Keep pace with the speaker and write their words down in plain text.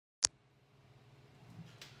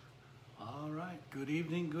right. Good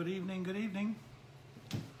evening, good evening, good evening.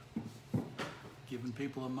 Giving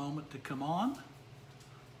people a moment to come on.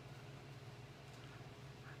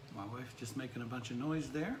 My wife's just making a bunch of noise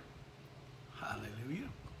there. Hallelujah.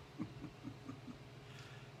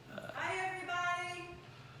 Hi, everybody.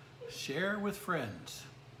 Share with friends.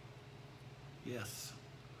 Yes,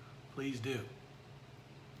 please do.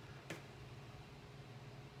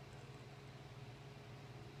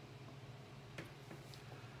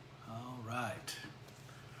 All right.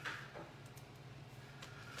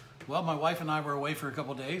 Well, my wife and I were away for a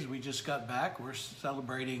couple days. We just got back. We're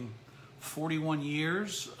celebrating 41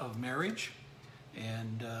 years of marriage,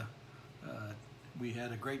 and we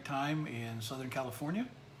had a great time in Southern California,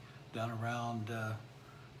 down around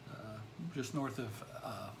just north of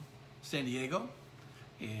San Diego,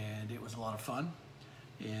 and it was a lot of fun.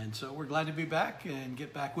 And so we're glad to be back and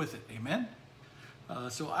get back with it. Amen.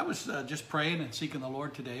 So I was just praying and seeking the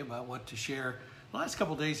Lord today about what to share. The last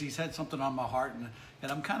couple of days, He's had something on my heart,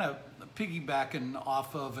 and I'm kind of piggybacking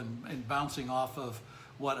off of and bouncing off of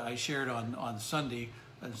what I shared on Sunday.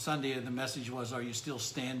 On Sunday, the message was, "Are you still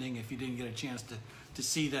standing?" If you didn't get a chance to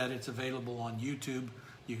see that, it's available on YouTube.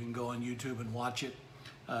 You can go on YouTube and watch it.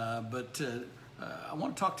 But I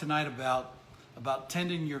want to talk tonight about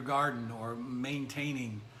tending your garden or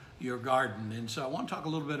maintaining your garden. And so I want to talk a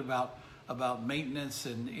little bit about maintenance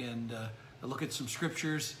and look at some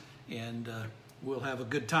scriptures, and we'll have a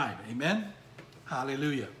good time. Amen?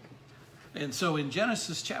 Hallelujah. And so in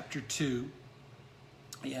Genesis chapter 2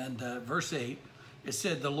 and verse 8, it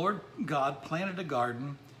said, "The Lord God planted a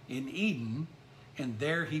garden in Eden, and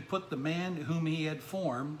there He put the man whom He had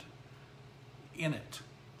formed in it."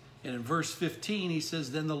 And in verse 15, He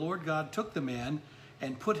says, "Then the Lord God took the man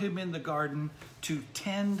and put him in the garden to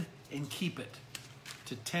tend and keep it."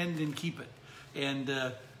 To tend and keep it. And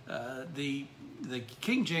the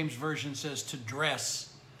King James Version says to dress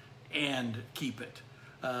and keep it.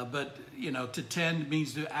 But, you know, to tend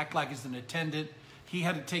means to act like it's an attendant. He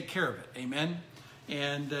had to take care of it. Amen?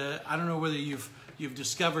 And I don't know whether you've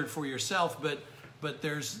discovered for yourself, but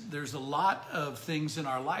there's a lot of things in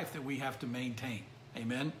our life that we have to maintain.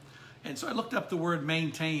 Amen? And so I looked up the word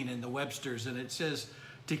maintain in the Webster's, and it says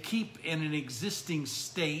to keep in an existing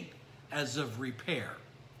state as of repair.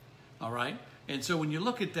 All right? And so when you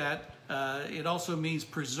look at that, it also means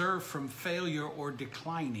preserve from failure or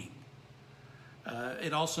declining.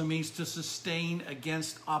 It also means to sustain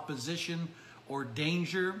against opposition or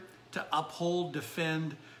danger, to uphold,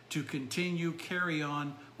 defend, to continue, carry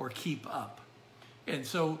on, or keep up. And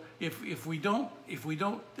so if we don't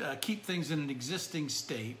keep things in an existing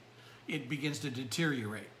state, it begins to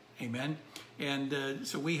deteriorate. Amen? And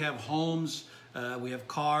so we have homes, we have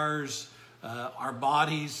cars, our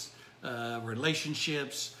bodies,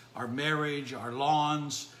 relationships, our marriage, our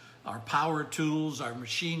lawns, our power tools, our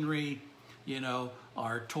machinery, you know,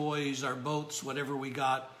 our toys, our boats, whatever we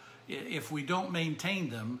got. If we don't maintain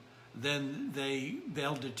them, then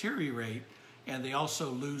they'll deteriorate, and they also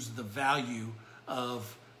lose the value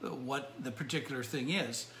of what the particular thing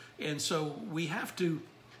is. And so we have to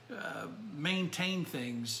maintain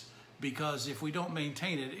things, because if we don't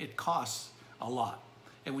maintain it, it costs a lot.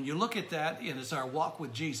 And when you look at that, and it's our walk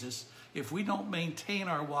with Jesus, if we don't maintain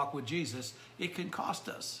our walk with Jesus, it can cost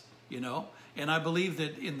us, you know. And I believe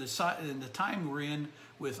that in the time we're in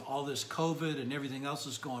with all this COVID and everything else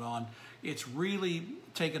that's going on, it's really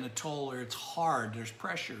taken a toll, or it's hard. There's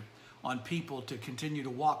pressure on people to continue to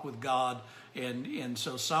walk with God. And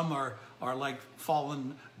so some are like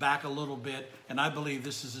falling back a little bit. And I believe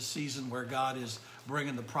this is a season where God is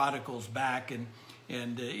bringing the prodigals back.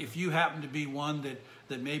 And if you happen to be one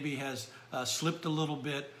that maybe has slipped a little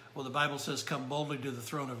bit, well, the Bible says, "Come boldly to the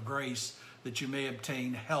throne of grace, that you may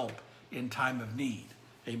obtain help in time of need."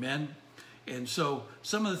 Amen? And so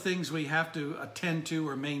some of the things we have to attend to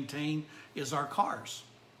or maintain is our cars.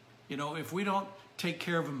 You know, if we don't take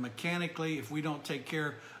care of them mechanically, if we don't take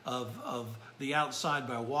care of the outside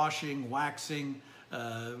by washing, waxing,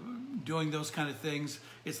 doing those kind of things,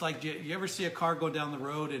 it's like, you ever see a car go down the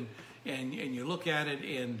road and you look at it,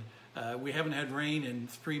 and we haven't had rain in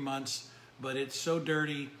 3 months, but it's so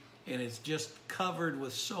dirty, and it's just covered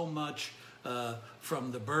with so much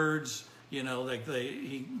from the birds. You know, like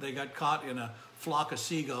they got caught in a flock of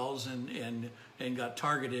seagulls and got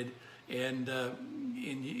targeted, and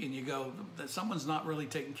you go, that someone's not really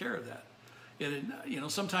taking care of that. And you know,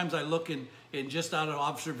 sometimes I look and just out of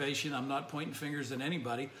observation, I'm not pointing fingers at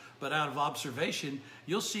anybody, but out of observation,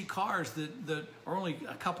 you'll see cars that are only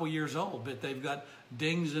a couple years old, but they've got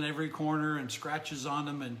dings in every corner and scratches on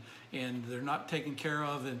them, and they're not taken care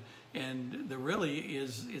of, and there really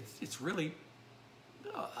is, it's really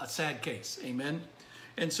a sad case. Amen.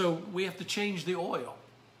 And so we have to change the oil.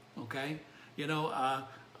 Okay. You know,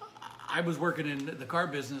 I was working in the car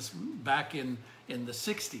business back in the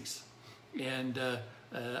 60s. And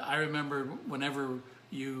I remember whenever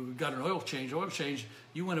you got an oil change,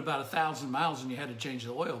 you went about 1,000 miles and you had to change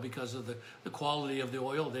the oil because of the quality of the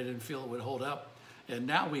oil. They didn't feel it would hold up. And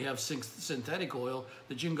now we have synthetic oil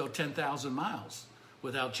that you can go 10,000 miles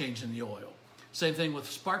without changing the oil. Same thing with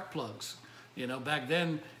spark plugs. You know, back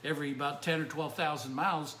then, every about 10 or 12,000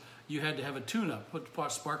 miles, you had to have a tune-up, put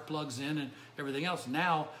spark plugs in and everything else.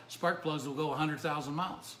 Now, spark plugs will go 100,000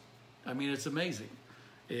 miles. I mean, it's amazing.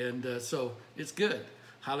 And so it's good.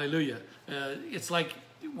 Hallelujah. It's like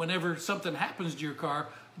whenever something happens to your car,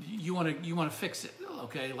 you want to fix it,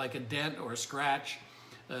 okay? Like a dent or a scratch.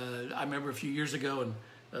 I remember a few years ago,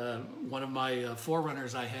 and one of my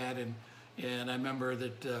 4Runners I had, and I remember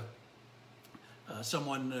that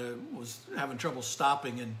someone was having trouble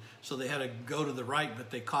stopping, and so they had to go to the right,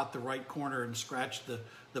 but they caught the right corner and scratched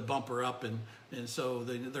the bumper up, and so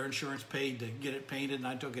their insurance paid to get it painted, and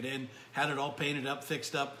I took it in, had it all painted up,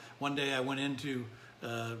 fixed up. One day I went into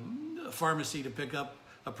a pharmacy to pick up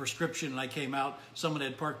a prescription, and I came out, someone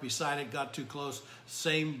had parked beside it, got too close,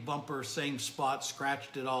 same bumper, same spot,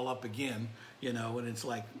 scratched it all up again, you know, and it's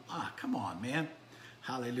like, come on, man.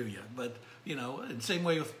 Hallelujah. But, you know, and same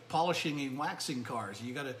way with polishing and waxing cars.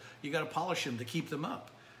 You gotta polish them to keep them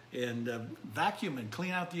up, and vacuum and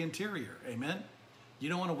clean out the interior. Amen. You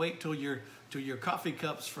don't want to wait till your coffee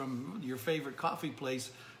cups from your favorite coffee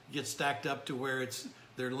place get stacked up to where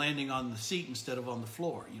they're landing on the seat instead of on the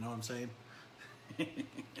floor. You know what I'm saying?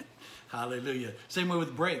 Hallelujah. Same way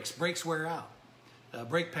with brakes. Brakes wear out.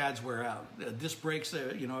 Brake pads wear out. Disc brakes,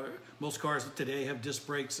 you know, most cars today have disc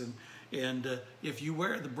brakes, and if you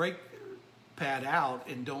wear the brake pad out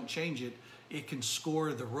and don't change it, it can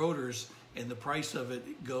score the rotors, and the price of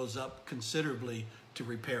it goes up considerably to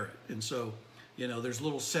repair it. And so, you know, there's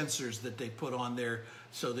little sensors that they put on there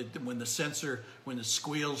so that when the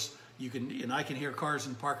squeals, and I can hear cars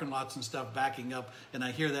in parking lots and stuff backing up, and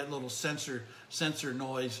I hear that little sensor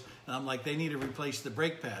noise, and I'm like, they need to replace the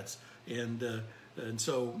brake pads, and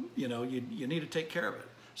so, you know, you need to take care of it.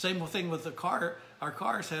 Same thing with the car. Our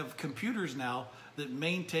cars have computers now that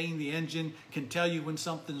maintain the engine, can tell you when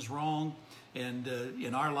something's wrong, and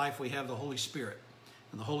in our life we have the Holy Spirit,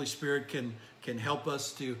 and the Holy Spirit can help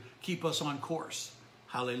us to keep us on course.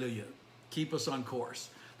 Hallelujah. Keep us on course.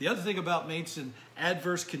 The other thing about maintenance in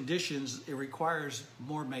adverse conditions, it requires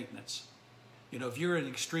more maintenance. You know, if you're in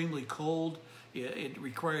extremely cold, it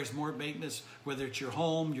requires more maintenance, whether it's your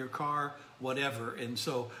home, your car, whatever. And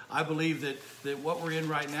so I believe that what we're in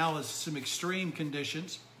right now is some extreme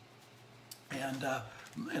conditions.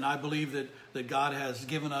 And I believe that God has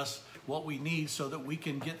given us what we need so that we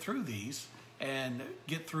can get through these and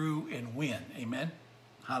get through and win. Amen.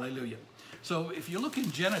 Hallelujah. So if you look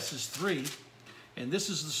in Genesis 3, and this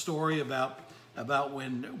is the story about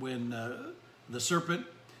when the serpent,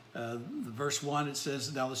 verse 1, it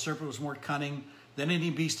says, "Now the serpent was more cunning than any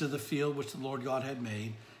beast of the field which the Lord God had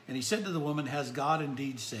made. And he said to the woman, has God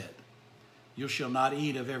indeed said, you shall not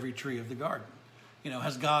eat of every tree of the garden?" You know,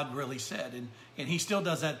 has God really said? And he still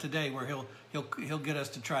does that today, where he'll get us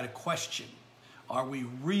to try to question, are we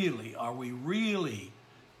really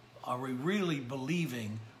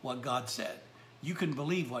believing what God said? You can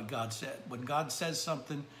believe what God said. When God says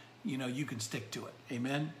something, you know, you can stick to it.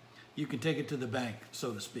 Amen. You can take it to the bank,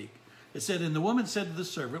 so to speak. It said, "And the woman said to the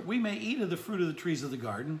serpent, we may eat of the fruit of the trees of the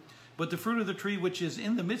garden, but the fruit of the tree which is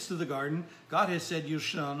in the midst of the garden, God has said, you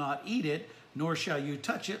shall not eat it, nor shall you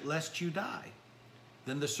touch it, lest you die.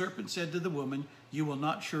 Then the serpent said to the woman, you will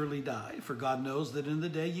not surely die, for God knows that in the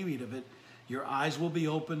day you eat of it, your eyes will be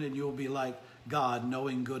opened, and you will be like God,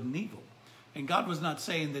 knowing good and evil." And God was not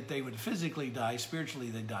saying that they would physically die; spiritually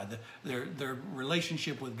they died. Their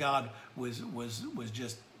relationship with God was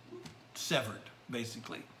just severed,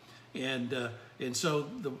 basically. And so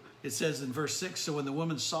it says in verse 6, "So when the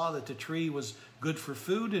woman saw that the tree was good for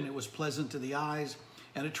food, and it was pleasant to the eyes,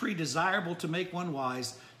 and a tree desirable to make one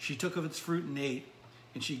wise, she took of its fruit and ate,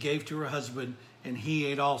 and she gave to her husband, and he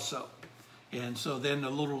ate also." And so then a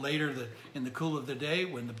little later, in the cool of the day,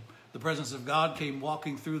 when the presence of God came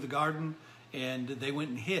walking through the garden, and they went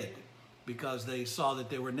and hid because they saw that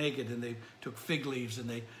they were naked, and they took fig leaves and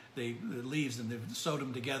the leaves and they sewed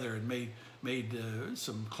them together and made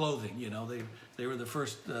some clothing. You know, they were the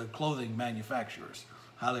first clothing manufacturers.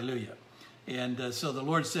 Hallelujah. And so the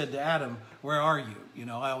Lord said to Adam, "Where are you?" You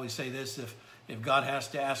know, I always say this: if God has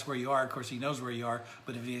to ask where you are, of course he knows where you are,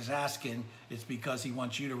 but if he's asking, it's because he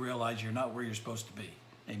wants you to realize you're not where you're supposed to be.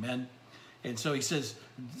 Amen. And so he says,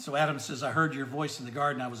 so Adam says, I heard your voice in the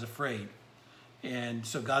garden, I was afraid. And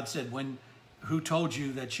so God said, who told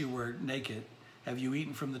you that you were naked? Have you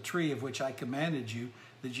eaten from the tree of which I commanded you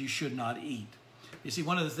that you should not eat? You see,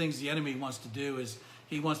 one of the things the enemy wants to do is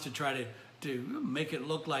he wants to try to make it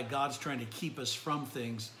look like God's trying to keep us from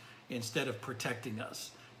things instead of protecting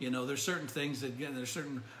us. You know, there's certain things that, there's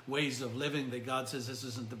certain ways of living that God says this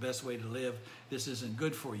isn't the best way to live. This isn't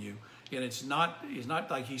good for you. And it's not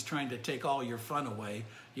like he's trying to take all your fun away.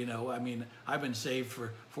 You know, I mean, I've been saved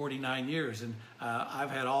for 49 years and I've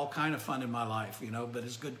had all kind of fun in my life, you know, but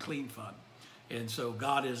it's good, clean fun. And so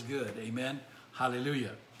God is good. Amen.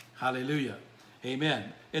 Hallelujah. Hallelujah.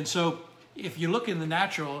 Amen. And so if you look in the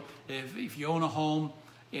natural, if you own a home,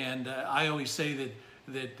 and I always say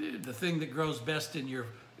that the thing that grows best in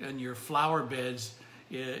your flower beds,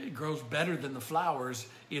 it grows better than the flowers.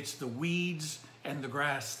 It's the weeds and the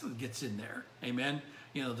grass that gets in there. Amen.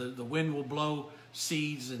 You know, the wind will blow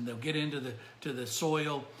seeds and they'll get into the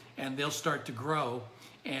soil and they'll start to grow.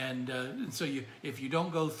 And so if you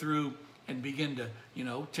don't go through and begin to, you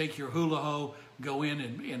know, take your hula hoe, go in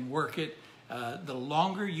and work it, the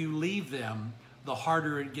longer you leave them, the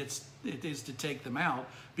harder it is to take them out,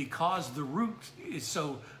 because the root is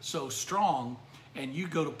so strong. And you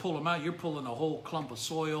go to pull them out, you're pulling a whole clump of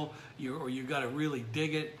soil, or you got to really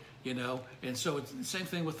dig it, you know. And so it's the same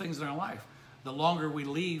thing with things in our life. The longer we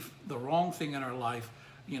leave the wrong thing in our life,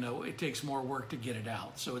 you know, it takes more work to get it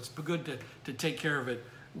out. So it's good to take care of it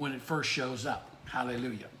when it first shows up.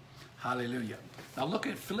 Hallelujah. Hallelujah. Now look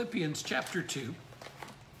at Philippians chapter 2.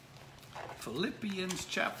 Philippians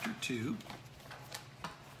chapter 2.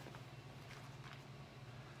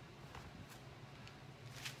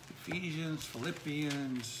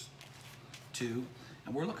 Philippians 2,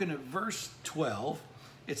 and we're looking at verse 12.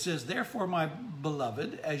 It says, therefore, my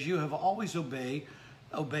beloved, as you have always obeyed,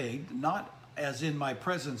 not as in my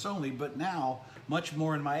presence only, but now much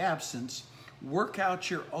more in my absence, work out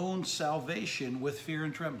your own salvation with fear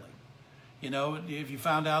and trembling. You know, if you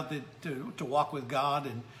found out that to walk with God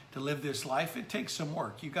and to live this life, it takes some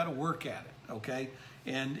work. You got to work at it, okay?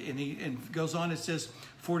 And he goes on, it says,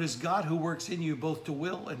 for it is God who works in you both to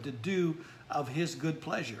will and to do of his good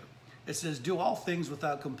pleasure. It says, do all things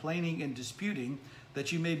without complaining and disputing,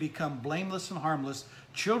 that you may become blameless and harmless,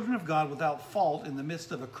 children of God without fault in the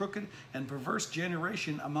midst of a crooked and perverse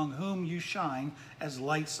generation, among whom you shine as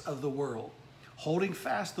lights of the world, holding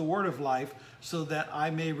fast the word of life, so that I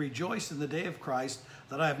may rejoice in the day of Christ,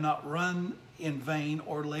 that I have not run in vain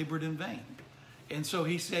or labored in vain. And so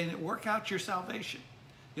he's saying, work out your salvation.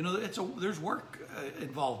 You know, there's work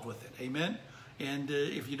involved with it. Amen. And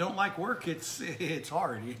if you don't like work, it's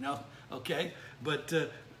hard, you know. Okay. But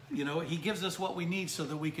you know, he gives us what we need so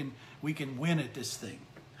that we can win at this thing.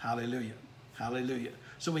 Hallelujah. Hallelujah.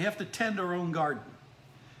 So we have to tend our own garden.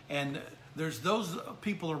 And there's those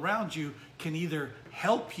people around you can either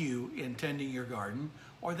help you in tending your garden,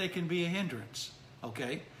 or they can be a hindrance.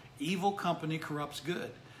 Okay. Evil company corrupts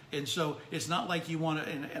good. And so it's not like you want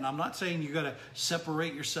to, and I'm not saying you got to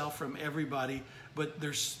separate yourself from everybody, but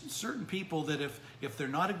there's certain people that if they're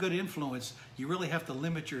not a good influence, you really have to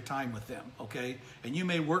limit your time with them, okay? And you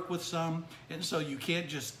may work with some, and so you can't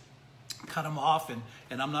just cut them off,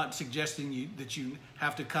 and I'm not suggesting that you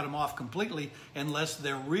have to cut them off completely unless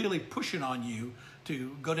they're really pushing on you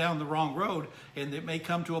to go down the wrong road, and it may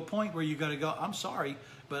come to a point where you got to go, I'm sorry,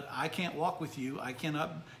 but I can't walk with you. I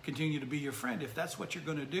cannot continue to be your friend if that's what you're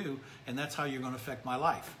going to do, and that's how you're going to affect my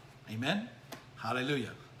life. Amen?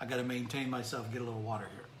 Hallelujah. I got to maintain myself, get a little water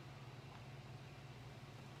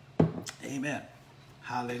here. Amen.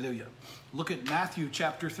 Hallelujah. Look at Matthew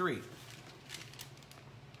chapter 3.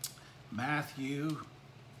 Matthew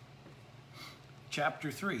chapter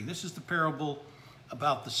 3. This is the parable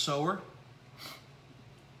about the sower.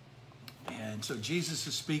 And so Jesus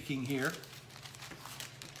is speaking here.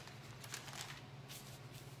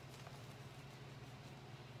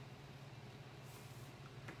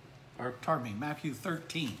 Or, pardon me, Matthew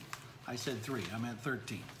 13. I said 3. I meant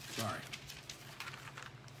 13. Sorry.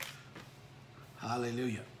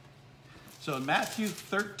 Hallelujah. So in Matthew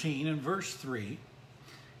 13 and verse 3,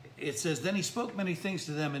 it says, then he spoke many things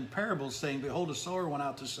to them in parables, saying, behold, a sower went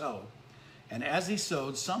out to sow. And as he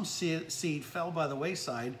sowed, some seed fell by the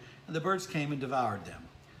wayside, and the birds came and devoured them.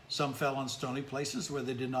 Some fell on stony places where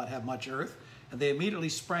they did not have much earth, and they immediately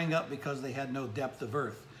sprang up because they had no depth of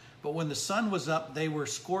earth. But when the sun was up, they were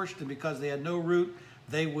scorched, and because they had no root,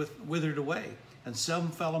 they withered away. And some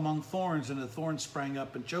fell among thorns, and the thorns sprang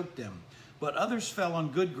up and choked them. But others fell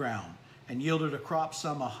on good ground, and yielded a crop,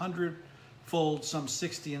 some 100-fold, some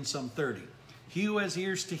 60, and some 30. He who has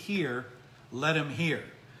ears to hear, let him hear.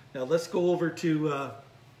 Now let's go over to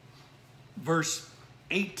verse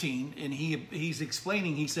 18, and he's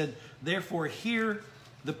explaining. He said, therefore hear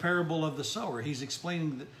the parable of the sower. He's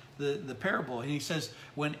explaining the parable, and he says,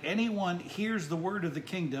 when anyone hears the word of the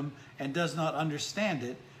kingdom and does not understand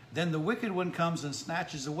it, then the wicked one comes and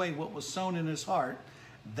snatches away what was sown in his heart.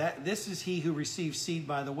 That this is he who receives seed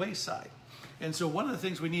by the wayside. And so one of the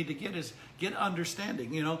things we need to get is get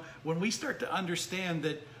understanding. You know, when we start to understand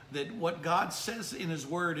that what God says in his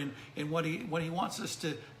word and what he wants us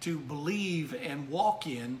to believe and walk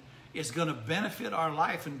in is going to benefit our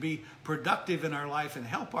life and be productive in our life and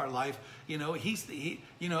help our life. You know,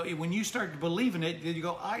 when you start believing it, you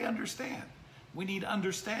go, I understand. We need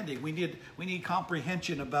understanding. We need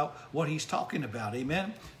comprehension about what he's talking about.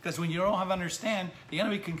 Amen? Because when you don't have understand, the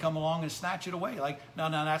enemy can come along and snatch it away. Like, no,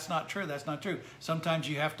 that's not true. That's not true. Sometimes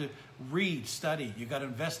you have to read, study. You got to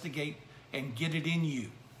investigate and get it in you.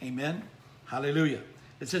 Amen? Hallelujah.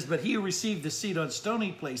 It says, but he who received the seed on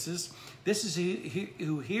stony places, this is he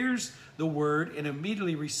who hears the word and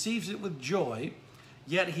immediately receives it with joy,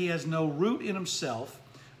 yet he has no root in himself,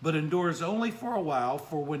 but endures only for a while.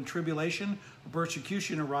 For when tribulation or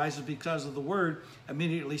persecution arises because of the word,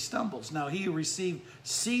 immediately stumbles. Now he who received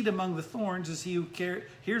seed among the thorns is he who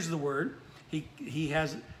hears the word. He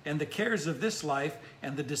has, and the cares of this life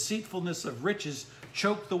and the deceitfulness of riches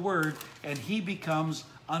choke the word, and he becomes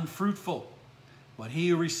unfruitful. But he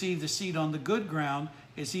who received the seed on the good ground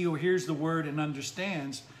is he who hears the word and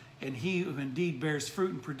understands, and he who indeed bears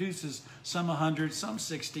fruit and produces some 100, some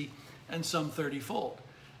 60, and some 30-fold.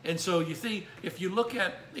 And so you see, if you look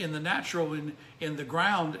at in the natural, in the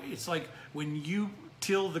ground, it's like when you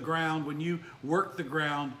till the ground, when you work the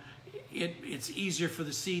ground, it's easier for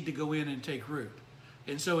the seed to go in and take root.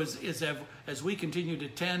 And so as we continue to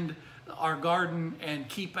tend our garden and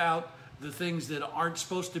keep out the things that aren't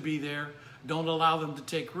supposed to be there, don't allow them to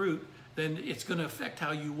take root, then it's going to affect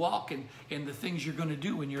how you walk and the things you're going to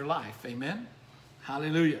do in your life. Amen?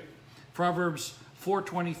 Hallelujah. Proverbs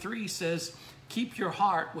 4:23 says, keep your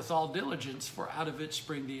heart with all diligence, for out of it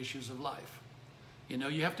spring the issues of life. You know,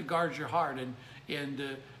 you have to guard your heart,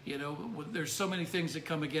 and you know, there's so many things that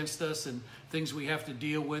come against us and things we have to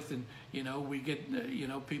deal with, and you know, we get you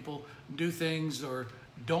know, people do things or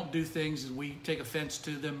don't do things and we take offense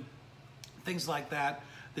to them, things like that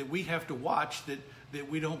we have to watch, that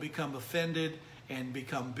we don't become offended and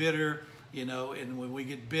become bitter. You know, and when we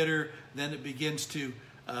get bitter, then it begins to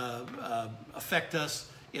affect us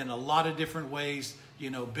in a lot of different ways. You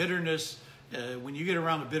know, bitterness, when you get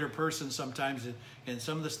around a bitter person sometimes, and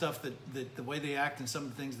some of the stuff that the way they act and some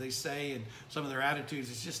of the things they say and some of their attitudes,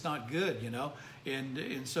 it's just not good, you know.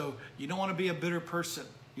 And so you don't want to be a bitter person.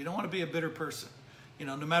 You don't want to be a bitter person. You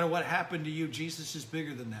know, no matter what happened to you, Jesus is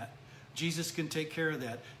bigger than that. Jesus can take care of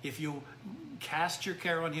that. If you cast your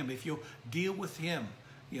care on him, if you'll deal with him,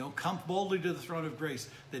 you know, come boldly to the throne of grace,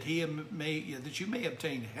 that you may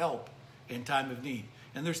obtain help in time of need.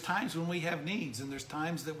 And there's times when we have needs, and there's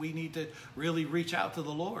times that we need to really reach out to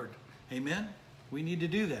the Lord. Amen? We need to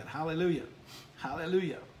do that. Hallelujah.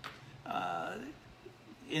 Hallelujah.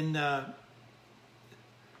 In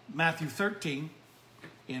Matthew 13,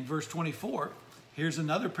 in verse 24, here's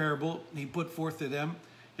another parable he put forth to them.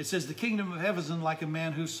 It says, the kingdom of heaven is like a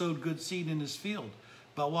man who sowed good seed in his field.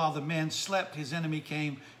 But while the man slept, his enemy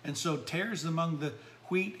came and sowed tares among the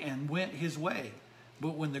wheat and went his way.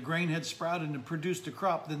 But when the grain had sprouted and produced a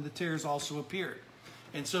crop, then the tares also appeared.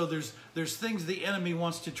 And so there's things the enemy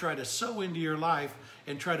wants to try to sow into your life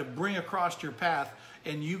and try to bring across your path,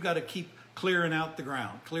 and you got to keep clearing out the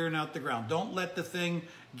ground, clearing out the ground. Don't let the thing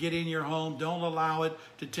get in your home. Don't allow it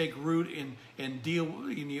to take root and deal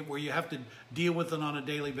where you have to deal with it on a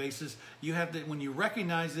daily basis. You have to, when you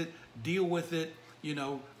recognize it, deal with it, you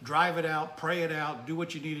know, drive it out, pray it out, do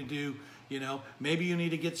what you need to do. You know, maybe you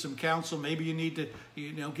need to get some counsel. Maybe you need to,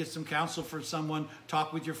 you know, get some counsel for someone.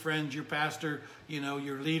 Talk with your friends, your pastor, you know,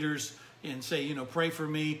 your leaders, and say, you know, pray for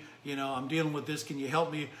me. You know, I'm dealing with this. Can you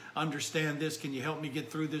help me understand this? Can you help me get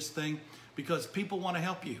through this thing? Because people want to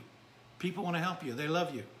help you. People want to help you. They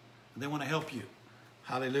love you. They want to help you.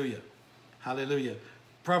 Hallelujah. Hallelujah.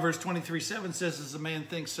 Proverbs 23:7 says, as a man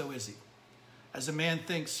thinks, so is he. As a man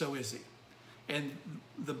thinks, so is he. And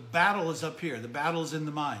the battle is up here. The battle is in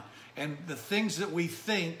the mind. And the things that we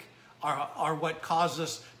think are what cause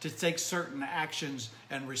us to take certain actions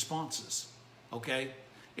and responses. Okay?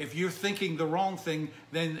 If you're thinking the wrong thing,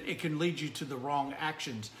 then it can lead you to the wrong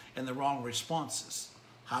actions and the wrong responses.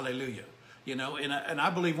 Hallelujah. You know, and I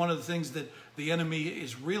believe one of the things that the enemy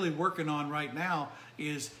is really working on right now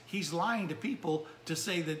is he's lying to people to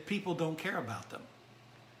say that people don't care about them.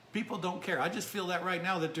 People don't care. I just feel that right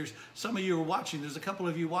now that there's some of you are watching. There's a couple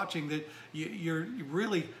of you watching that you're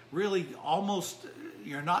really, really almost,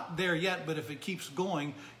 you're not there yet, but if it keeps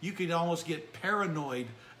going, you could almost get paranoid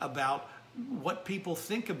about what people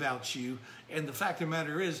think about you. And the fact of the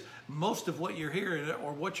matter is, most of what you're hearing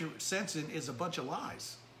or what you're sensing is a bunch of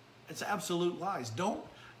lies. It's absolute lies. Don't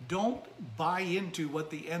buy into what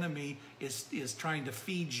the enemy is trying to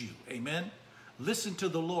feed you. Amen? Listen to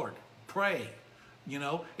the Lord. Pray. You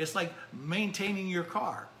know, it's like maintaining your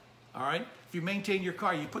car. All right? If you maintain your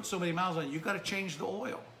car, you put so many miles on it, you've got to change the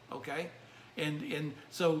oil. Okay? And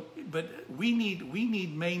so, but we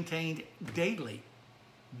need maintained daily.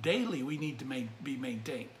 Daily we need to be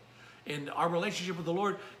maintained. And our relationship with the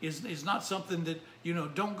Lord is not something that, you know,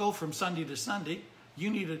 don't go from Sunday to Sunday. You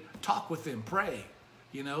need to talk with Him, pray,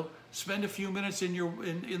 you know, spend a few minutes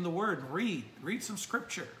in the Word, read some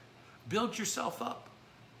scripture, build yourself up,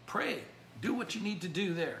 pray, do what you need to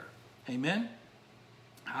do there. Amen.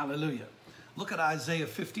 Hallelujah. Look at Isaiah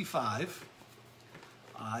 55.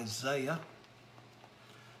 Isaiah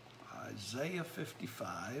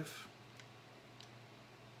 55.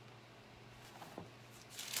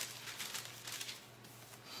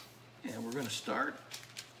 And we're going to start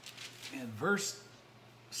in verse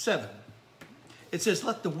 7. It says,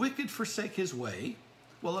 let the wicked forsake his way.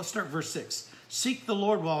 Well, let's start verse 6. Seek the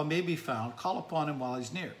Lord while he may be found. Call upon him while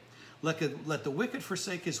he's near. Let the wicked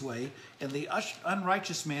forsake his way, and the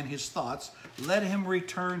unrighteous man his thoughts. Let him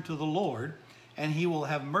return to the Lord, and he will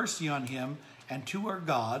have mercy on him, and to our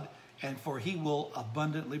God, and for he will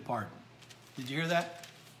abundantly pardon. Did you hear that?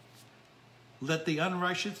 Let the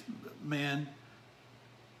unrighteous man,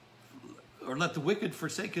 or let the wicked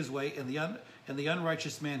forsake his way, and the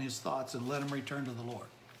unrighteous man his thoughts, and let him return to the Lord.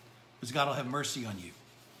 Because God will have mercy on you.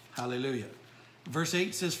 Hallelujah. Verse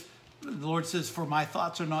 8 says, the Lord says, for my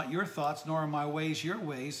thoughts are not your thoughts, nor are my ways your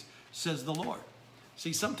ways, says the Lord.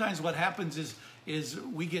 See, sometimes what happens is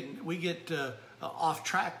we get off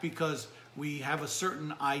track because we have a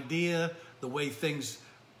certain idea, the way things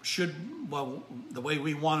should, well, the way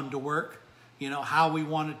we want them to work, you know, how we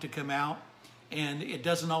want it to come out. And it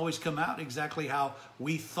doesn't always come out exactly how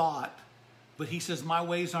we thought. But he says, my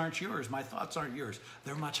ways aren't yours. My thoughts aren't yours.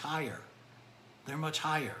 They're much higher. They're much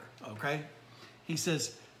higher, okay? He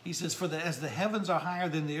says, as the heavens are higher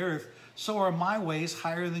than the earth, so are my ways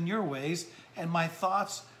higher than your ways, and my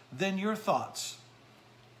thoughts than your thoughts.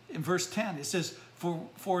 In verse 10, it says,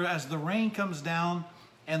 for as the rain comes down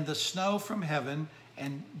and the snow from heaven,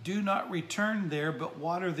 and do not return there, but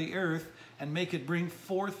water the earth, and make it bring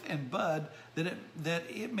forth and bud, that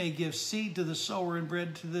it may give seed to the sower and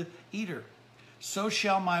bread to the eater. So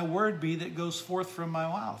shall my word be that goes forth from my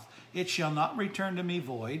mouth. It shall not return to me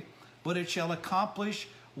void, but it shall accomplish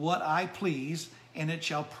what I please, and it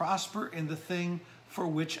shall prosper in the thing for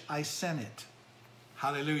which I sent it.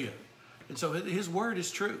 Hallelujah. And so his word is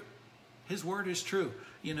true. His word is true.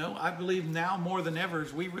 You know, I believe now more than ever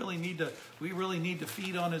we really need to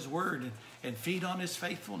feed on his word and feed on his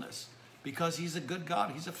faithfulness, because he's a good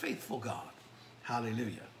God. He's a faithful God.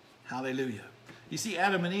 Hallelujah. Hallelujah. You see,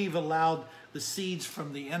 Adam and Eve allowed the seeds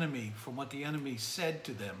from the enemy, from what the enemy said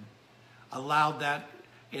to them, allowed that,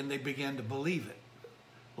 and they began to believe it.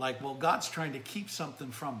 Like, well, God's trying to keep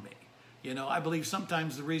something from me. You know, I believe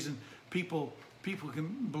sometimes the reason people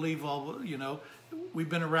can believe, well, you know, we've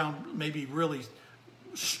been around maybe really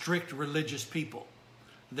strict religious people,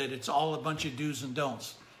 that it's all a bunch of do's and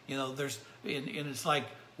don'ts. You know, and it's like,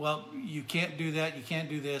 well, you can't do that, you can't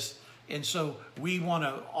do this. And so we want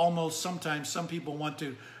to almost, sometimes some people want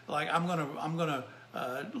to, like, I'm gonna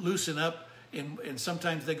loosen up, and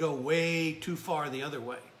sometimes they go way too far the other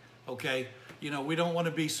way. Okay, you know, we don't want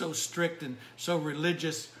to be so strict and so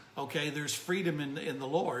religious. Okay, there's freedom in the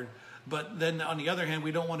Lord, but then on the other hand,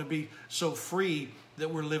 we don't want to be so free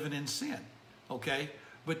that we're living in sin. Okay,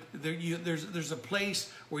 but there's a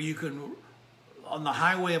place where you can, on the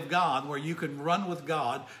highway of God, where you can run with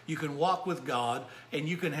God, you can walk with God, and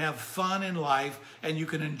you can have fun in life, and you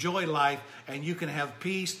can enjoy life, and you can have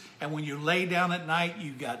peace, and when you lay down at night,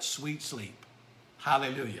 you got sweet sleep.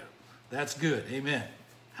 Hallelujah. That's good. Amen.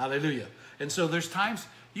 Hallelujah. And so there's times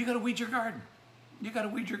you got to weed your garden. You got to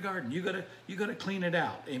weed your garden. You got to clean it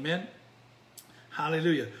out. Amen.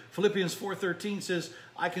 Hallelujah. Philippians 4:13 says,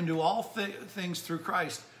 I can do all things through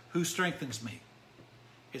Christ who strengthens me.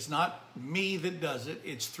 It's not me that does it.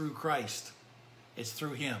 It's through Christ. It's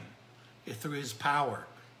through him. It's through his power,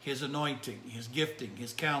 his anointing, his gifting,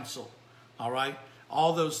 his counsel. All right?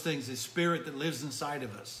 All those things, his spirit that lives inside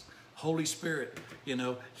of us. Holy Spirit, you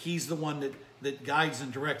know, he's the one that guides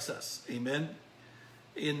and directs us. Amen?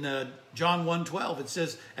 in John 1:12, it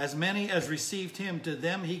says, as many as received him, to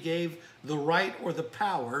them he gave the right or the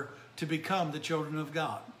power to become the children of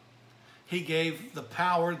God. He gave the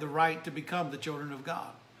power, the right to become the children of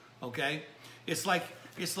God. Okay? It's like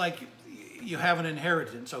you have an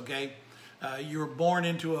inheritance, okay? You're born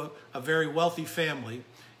into a very wealthy family,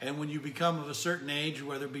 and when you become of a certain age,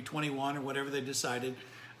 whether it be 21 or whatever they decided,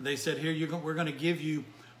 they said, here, we're going to give you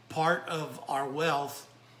part of our wealth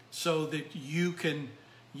so that you can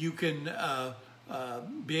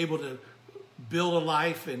be able to build a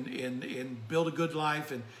life and build a good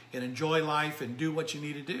life and enjoy life and do what you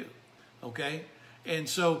need to do, okay? And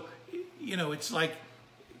so, it's like,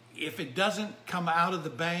 if it doesn't come out of the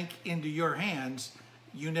bank into your hands,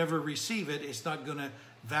 you never receive it. It's not going to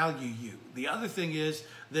value you. The other thing is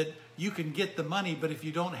that you can get the money, but if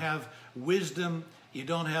you don't have wisdom, you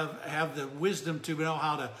don't have the wisdom to know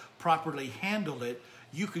how to properly handle it,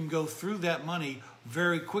 you can go through that money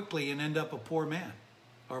very quickly and end up a poor man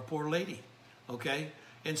or a poor lady, okay?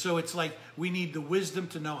 And so it's like we need the wisdom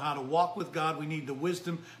to know how to walk with God. We need the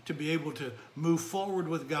wisdom to be able to move forward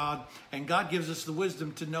with God. And God gives us the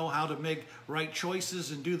wisdom to know how to make right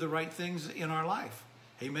choices and do the right things in our life.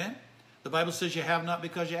 Amen? The Bible says you have not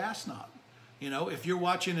because you ask not. If you're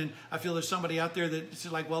watching and I feel there's somebody out there that's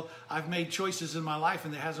like, well, I've made choices in my life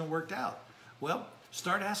and it hasn't worked out. Well,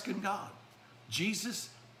 start asking God.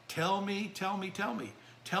 Jesus, tell me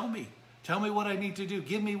what I need to do.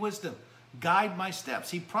 Give me wisdom. Guide my steps.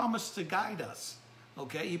 He promised to guide us.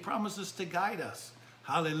 Okay? He promises to guide us.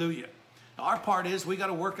 Hallelujah. Our part is we got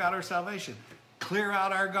to work out our salvation. Clear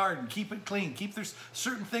out our garden. Keep it clean. There's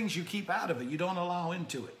certain things you keep out of it. You don't allow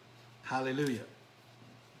into it. Hallelujah.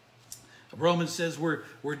 Romans says we're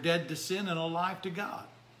dead to sin and alive to God.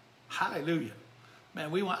 Hallelujah. Man,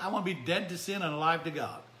 I want to be dead to sin and alive to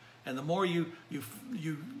God. And the more you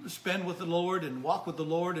spend with the Lord and walk with the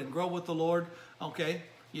Lord and grow with the Lord, okay,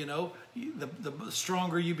 the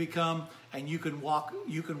stronger you become, and you can walk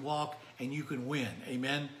and you can win.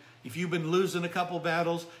 Amen. If you've been losing a couple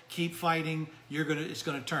battles, keep fighting. It's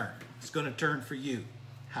going to turn. It's going to turn for you.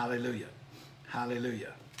 Hallelujah.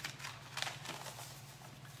 Hallelujah.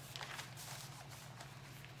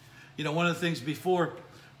 One of the things before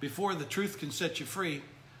the truth can set you free,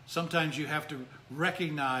 sometimes you have to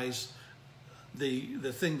recognize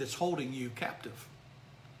the thing that's holding you captive.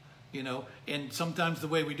 And sometimes the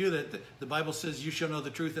way we do that, the Bible says you shall know the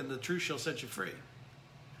truth and the truth shall set you free.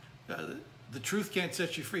 The truth can't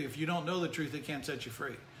set you free. If you don't know the truth, it can't set you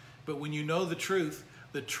free. But when you know the truth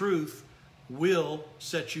will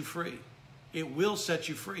set you free. It will set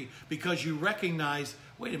you free because you recognize,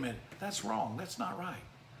 wait a minute, that's wrong. That's not right.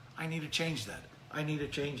 I need to change that. I need to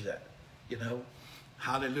change that.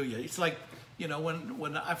 Hallelujah. It's like,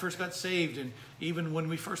 when I first got saved and even when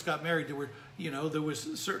we first got married, there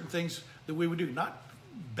was certain things that we would do, not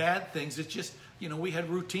bad things. It's just, we had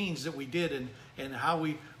routines that we did and how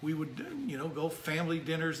we would, go family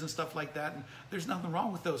dinners and stuff like that. And there's nothing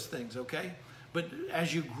wrong with those things, okay? But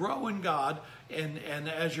as you grow in God and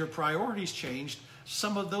as your priorities changed,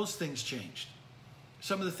 some of those things changed.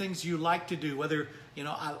 Some of the things you like to do, whether,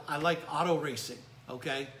 I like auto racing,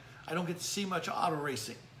 okay? I don't get to see much auto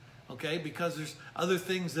racing, okay? Because there's other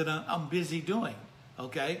things that I'm busy doing,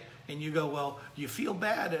 okay? And you go, well, do you feel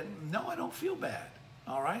bad? And no, I don't feel bad,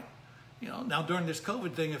 all right? Now during this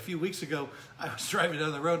COVID thing a few weeks ago, I was driving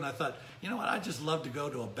down the road and I thought, what? I just love to go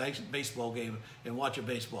to a baseball game and watch a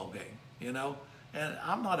baseball game, And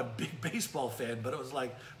I'm not a big baseball fan, but it was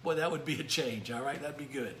like, boy, that would be a change, all right? That'd be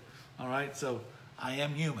good, all right? So I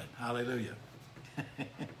am human. Hallelujah.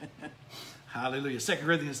 Hallelujah. 2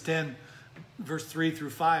 Corinthians 10, verse 3 through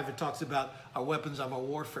 5, it talks about our weapons of our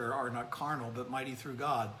warfare are not carnal, but mighty through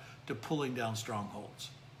God to pulling down strongholds.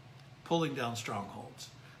 Pulling down strongholds.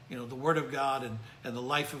 The Word of God and the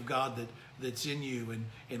life of God that's in you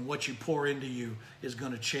and what you pour into you is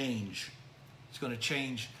going to change. It's going to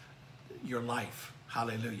change your life.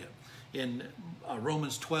 Hallelujah. In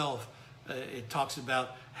Romans 12, it talks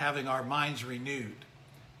about having our minds renewed,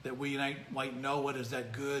 that we might know what is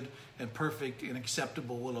that good and perfect and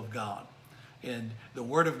acceptable will of God. And the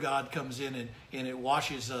Word of God comes in and it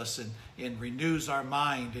washes us and renews our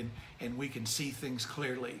mind and we can see things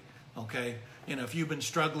clearly, okay? If you've been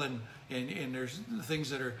struggling and there's things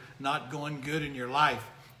that are not going good in your life,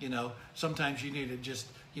 sometimes you need to just,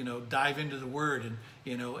 dive into the Word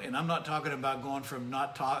and I'm not talking about going from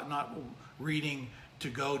not reading to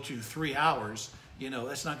go to 3 hours.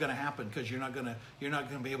 That's not going to happen because you're not going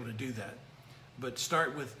to be able to do that. But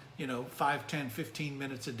start with, 5, 10, 15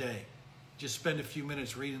 minutes a day. Just spend a few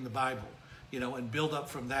minutes reading the Bible, and build up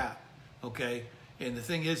from that, okay? And the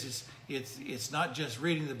thing is it's not just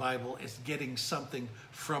reading the Bible, it's getting something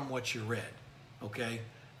from what you read. Okay?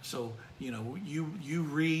 So, you know, you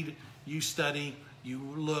read, you study, you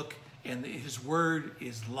look, and his word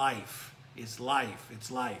is life. It's life. It's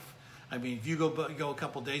life. I mean, if you go a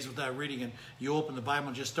couple days without reading and you open the Bible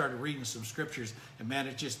and just started reading some scriptures, and man,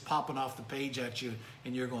 it's just popping off the page at you,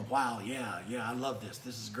 and you're going, wow, yeah, I love this.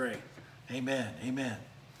 This is great. Amen. Amen.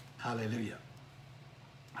 Hallelujah.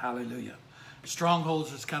 Hallelujah.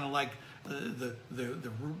 Strongholds is kind of like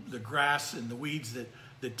the grass and the weeds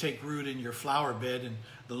that take root in your flower bed, and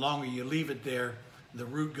the longer you leave it there, the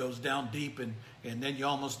root goes down deep, and then you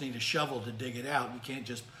almost need a shovel to dig it out. You can't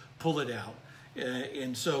just pull it out.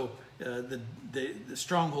 And so the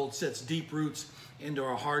stronghold sets deep roots into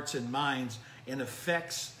our hearts and minds and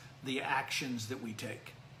affects the actions that we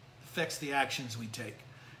take. Affects the actions we take.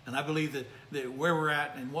 And I believe that where we're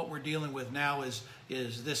at and what we're dealing with now is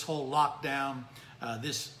this whole lockdown,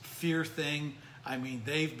 this fear thing. I mean,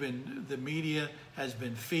 the media has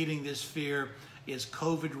been feeding this fear. Is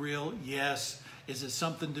COVID real? Yes. Is it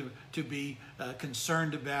something to be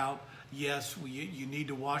concerned about? Yes. You need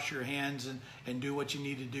to wash your hands and do what you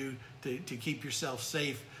need to do to keep yourself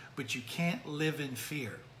safe, but you can't live in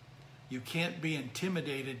fear. You can't be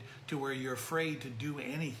intimidated to where you're afraid to do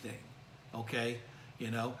anything, okay? You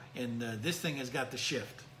know, and this thing has got to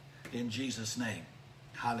shift in Jesus' name.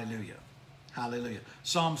 Hallelujah. Hallelujah.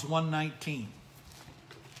 Psalms 119.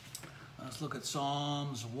 Let's look at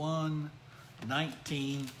Psalms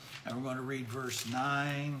 119, and we're going to read verse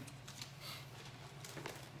 9.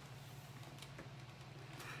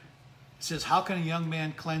 It says, how can a young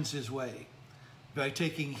man cleanse his way? By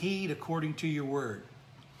taking heed according to your word.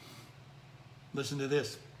 Listen to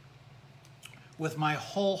this. With my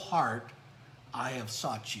whole heart, I have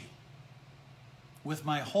sought you. With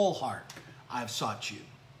my whole heart, I have sought you.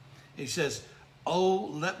 He says, oh,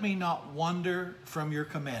 let me not wander from your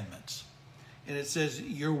commandments. And it says,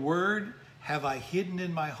 your word have I hidden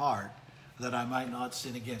in my heart that I might not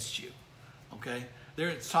sin against you. Okay? There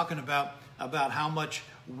it's talking about how much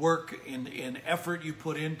work and effort you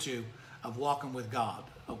put into of walking with God.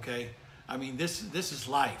 Okay? I mean, this is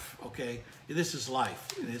life. Okay? This is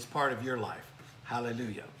life. And it's part of your life.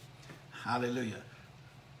 Hallelujah. Hallelujah.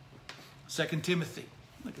 2 Timothy.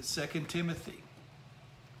 Look at 2 Timothy.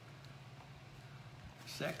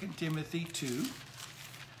 2 Timothy 2.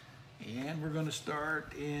 And we're going to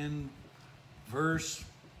start in verse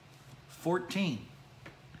 14.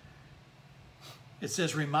 It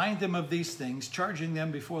says, remind them of these things, charging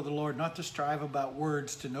them before the Lord not to strive about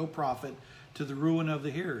words to no profit, to the ruin of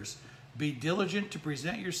the hearers. Be diligent to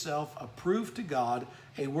present yourself approved to God,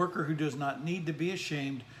 a worker who does not need to be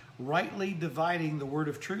ashamed, rightly dividing the word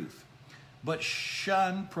of truth. But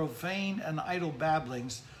shun profane and idle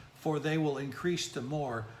babblings, for they will increase to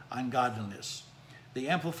more ungodliness. The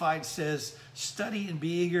Amplified says, study and be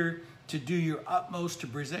eager to do your utmost to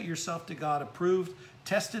present yourself to God approved,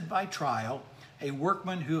 tested by trial, a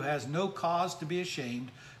workman who has no cause to be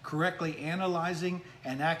ashamed, correctly analyzing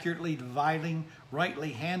and accurately dividing,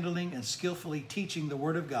 rightly handling and skillfully teaching the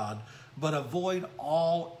word of God, but avoid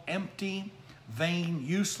all empty, vain,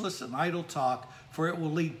 useless, and idle talk, for it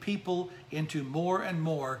will lead people into more and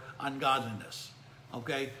more ungodliness.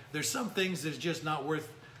 Okay? There's some things that's just not worth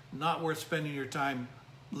spending your time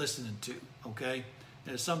listening to. Okay?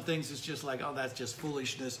 There's some things it's just like, oh, that's just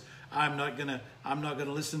foolishness. I'm not gonna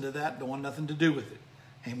listen to that. Don't want nothing to do with it.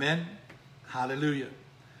 Amen? Hallelujah.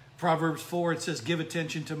 Proverbs 4, it says, give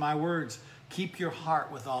attention to my words. Keep your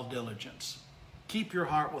heart with all diligence. Keep your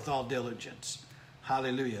heart with all diligence.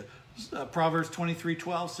 Hallelujah. Proverbs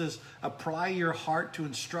 23:12 says, apply your heart to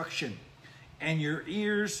instruction and your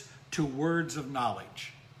ears to words of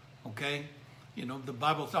knowledge. Okay? You know, the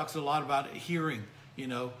Bible talks a lot about hearing. You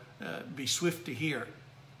know, be swift to hear,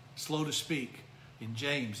 slow to speak in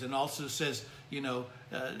James. And also says, he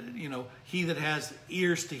that has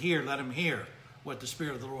ears to hear, let him hear what the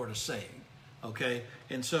Spirit of the Lord is saying. Okay?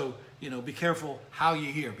 And so, be careful how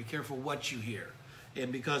you hear. Be careful what you hear.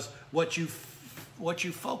 And because what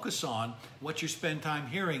you focus on, what you spend time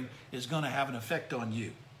hearing is going to have an effect on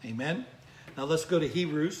you. Amen? Now let's go to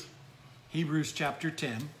Hebrews. Hebrews chapter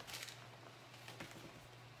 10.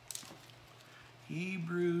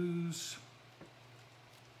 Hebrews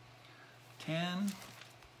 10.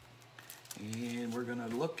 And we're going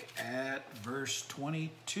to look at verse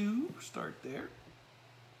 22. Start there.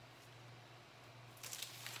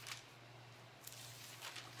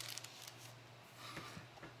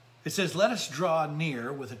 It says, let us draw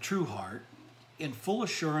near with a true heart, in full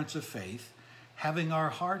assurance of faith, having our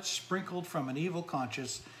hearts sprinkled from an evil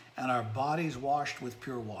conscience and our bodies washed with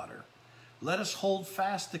pure water. let us hold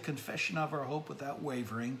fast the confession of our hope without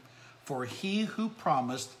wavering, for he who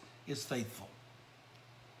promised is faithful.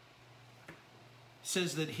 It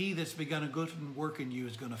says that he that's begun a good work in you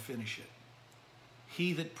is going to finish it.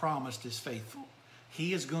 He that promised is faithful.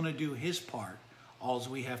 He is going to do his part. All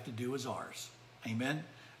we have to do is ours. Amen.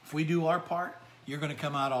 If we do our part, you're going to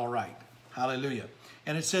come out all right. Hallelujah.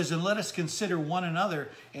 And it says, and let us consider one another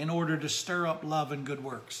in order to stir up love and good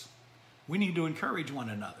works. We need to encourage one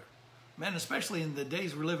another. Man, especially in the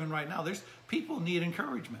days we're living right now, people need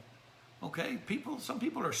encouragement. Okay? Some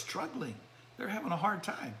people are struggling. They're having a hard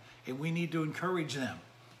time. And we need to encourage them.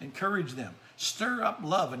 Encourage them. Stir up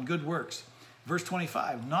love and good works. Verse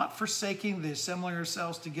 25, not forsaking the assembling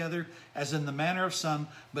ourselves together as in the manner of some,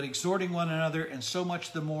 but exhorting one another, and so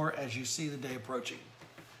much the more as you see the day approaching.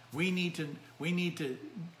 We need to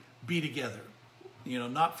be together,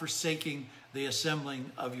 not forsaking the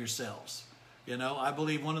assembling of yourselves. I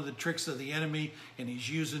believe one of the tricks of the enemy, and he's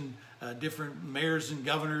using different mayors and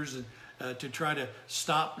governors to try to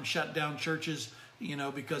stop and shut down churches,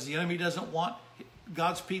 because the enemy doesn't want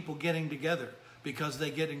God's people getting together, because they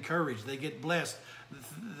get encouraged, they get blessed,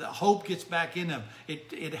 the hope gets back in them.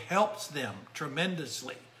 It helps them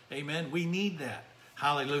tremendously. Amen. We need that.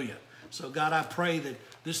 Hallelujah. So God, I pray that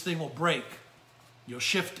this thing will break. You'll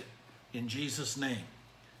shift it in Jesus' name.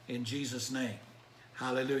 In Jesus' name.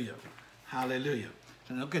 Hallelujah. Hallelujah.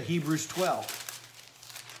 And look at Hebrews 12.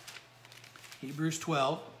 Hebrews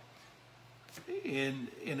 12. And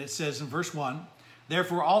it says in verse 1,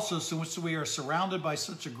 therefore also, since we are surrounded by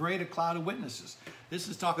such a great cloud of witnesses. This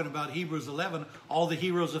is talking about Hebrews 11, all the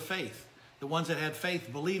heroes of faith. The ones that had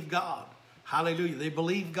faith believed God. Hallelujah. They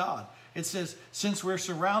believed God. It says, since we're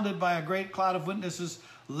surrounded by a great cloud of witnesses,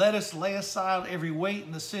 let us lay aside every weight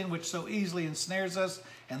and the sin which so easily ensnares us,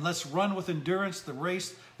 and let's run with endurance the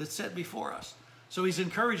race that's set before us. So he's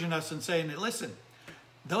encouraging us and saying, listen,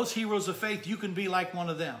 those heroes of faith, you can be like one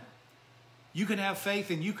of them. You can have faith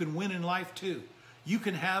and you can win in life too. You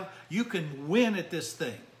can win at this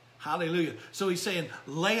thing. Hallelujah. So he's saying,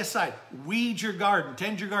 lay aside, weed your garden,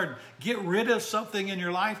 tend your garden. Get rid of something in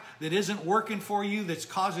your life that isn't working for you, that's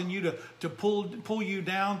causing you to pull you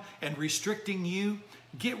down and restricting you.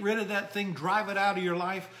 Get rid of that thing, drive it out of your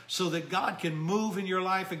life so that God can move in your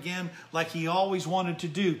life again like he always wanted to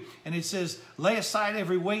do. And it says, lay aside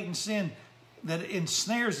every weight and sin that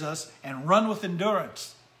ensnares us and run with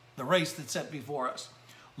endurance the race that's set before us.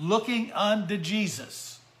 Looking unto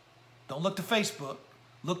Jesus. Don't look to Facebook.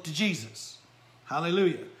 Look to Jesus.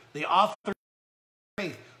 Hallelujah. The author of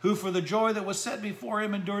faith, who for the joy that was set before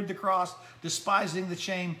him endured the cross, despising the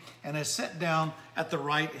shame, and has sat down at the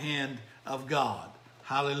right hand of God.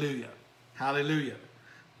 Hallelujah. Hallelujah.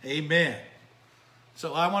 Amen.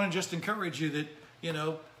 So I want to just encourage you that,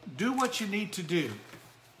 do what you need to do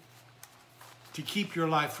to keep your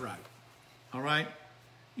life right. All right?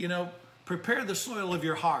 Prepare the soil of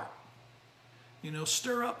your heart.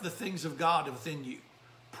 Stir up the things of God within you.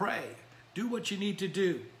 Pray. Do what you need to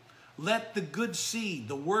do. Let the good seed,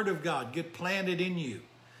 the word of God, get planted in you.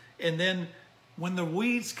 And then when the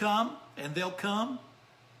weeds come, and they'll come,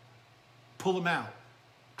 pull them out.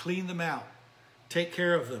 Clean them out. Take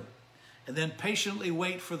care of them. And then patiently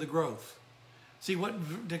wait for the growth. See, what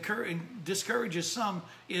discourages some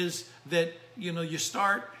is that, you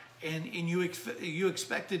start and you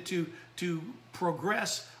expect it to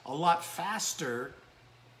progress a lot faster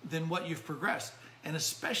than what you've progressed. And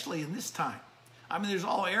especially in this time. I mean, there's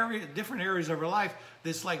all different areas of our life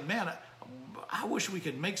that's like, man, I wish we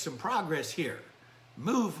could make some progress here.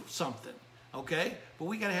 Move something, okay? But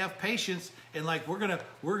we got to have patience, and like we're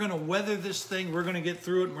gonna weather this thing. We're gonna get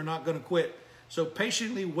through it, and we're not gonna quit. So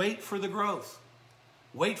patiently wait for the growth.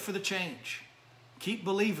 Wait for the change. Keep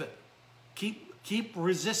believing. Keep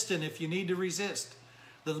resisting if you need to resist.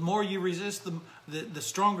 The more you resist, the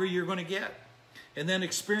stronger you're going to get. And then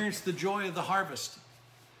experience the joy of the harvest.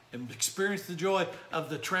 And experience the joy of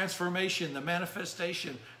the transformation, the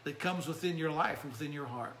manifestation that comes within your life, within your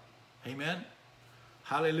heart. Amen?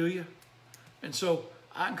 Hallelujah. And so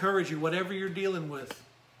I encourage you, whatever you're dealing with,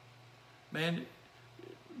 man,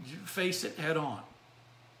 face it head on.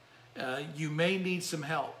 You may need some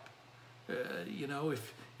help.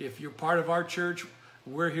 If you're part of our church,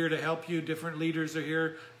 we're here to help you. Different leaders are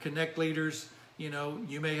here, connect leaders.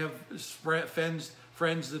 You may have friends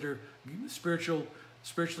that are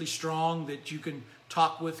spiritually strong that you can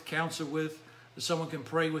talk with, counsel with. Someone can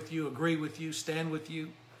pray with you, agree with you, stand with you,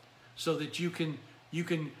 so that you can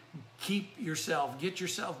keep yourself, get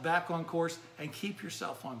yourself back on course, and keep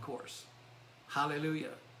yourself on course. Hallelujah.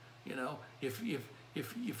 If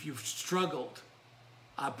you've struggled,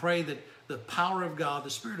 I pray that the power of God, the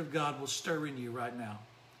Spirit of God will stir in you right now.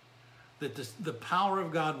 That the power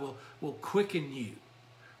of God will quicken you.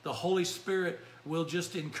 The Holy Spirit will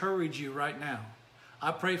just encourage you right now.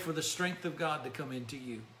 I pray for the strength of God to come into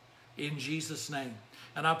you in Jesus' name.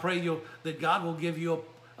 And I pray that God will give you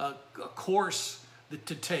a course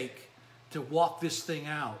to take to walk this thing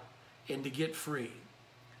out and to get free.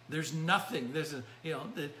 There's nothing.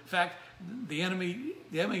 In fact, the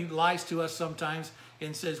enemy lies to us sometimes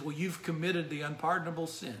and says, well, you've committed the unpardonable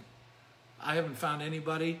sin. I haven't found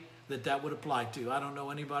anybody that would apply to. I don't know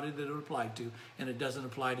anybody that it would apply to, and it doesn't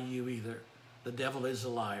apply to you either. The devil is a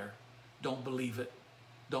liar. Don't believe it.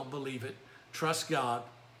 Don't believe it. Trust God.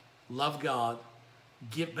 Love God.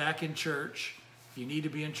 Get back in church. If you need to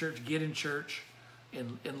be in church, get in church.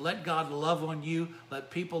 And let God love on you.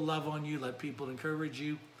 Let people love on you. Let people encourage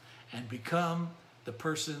you. And become the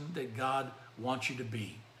person that God wants you to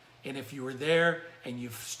be. And if you were there and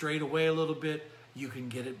you've strayed away a little bit, you can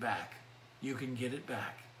get it back. You can get it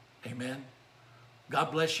back. Amen.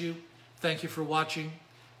 God bless you. Thank you for watching.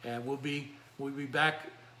 And we'll be back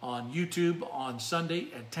on YouTube on Sunday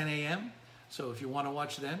at 10 a.m. So if you want to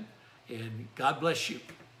watch then, and God bless you.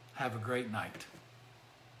 Have a great night.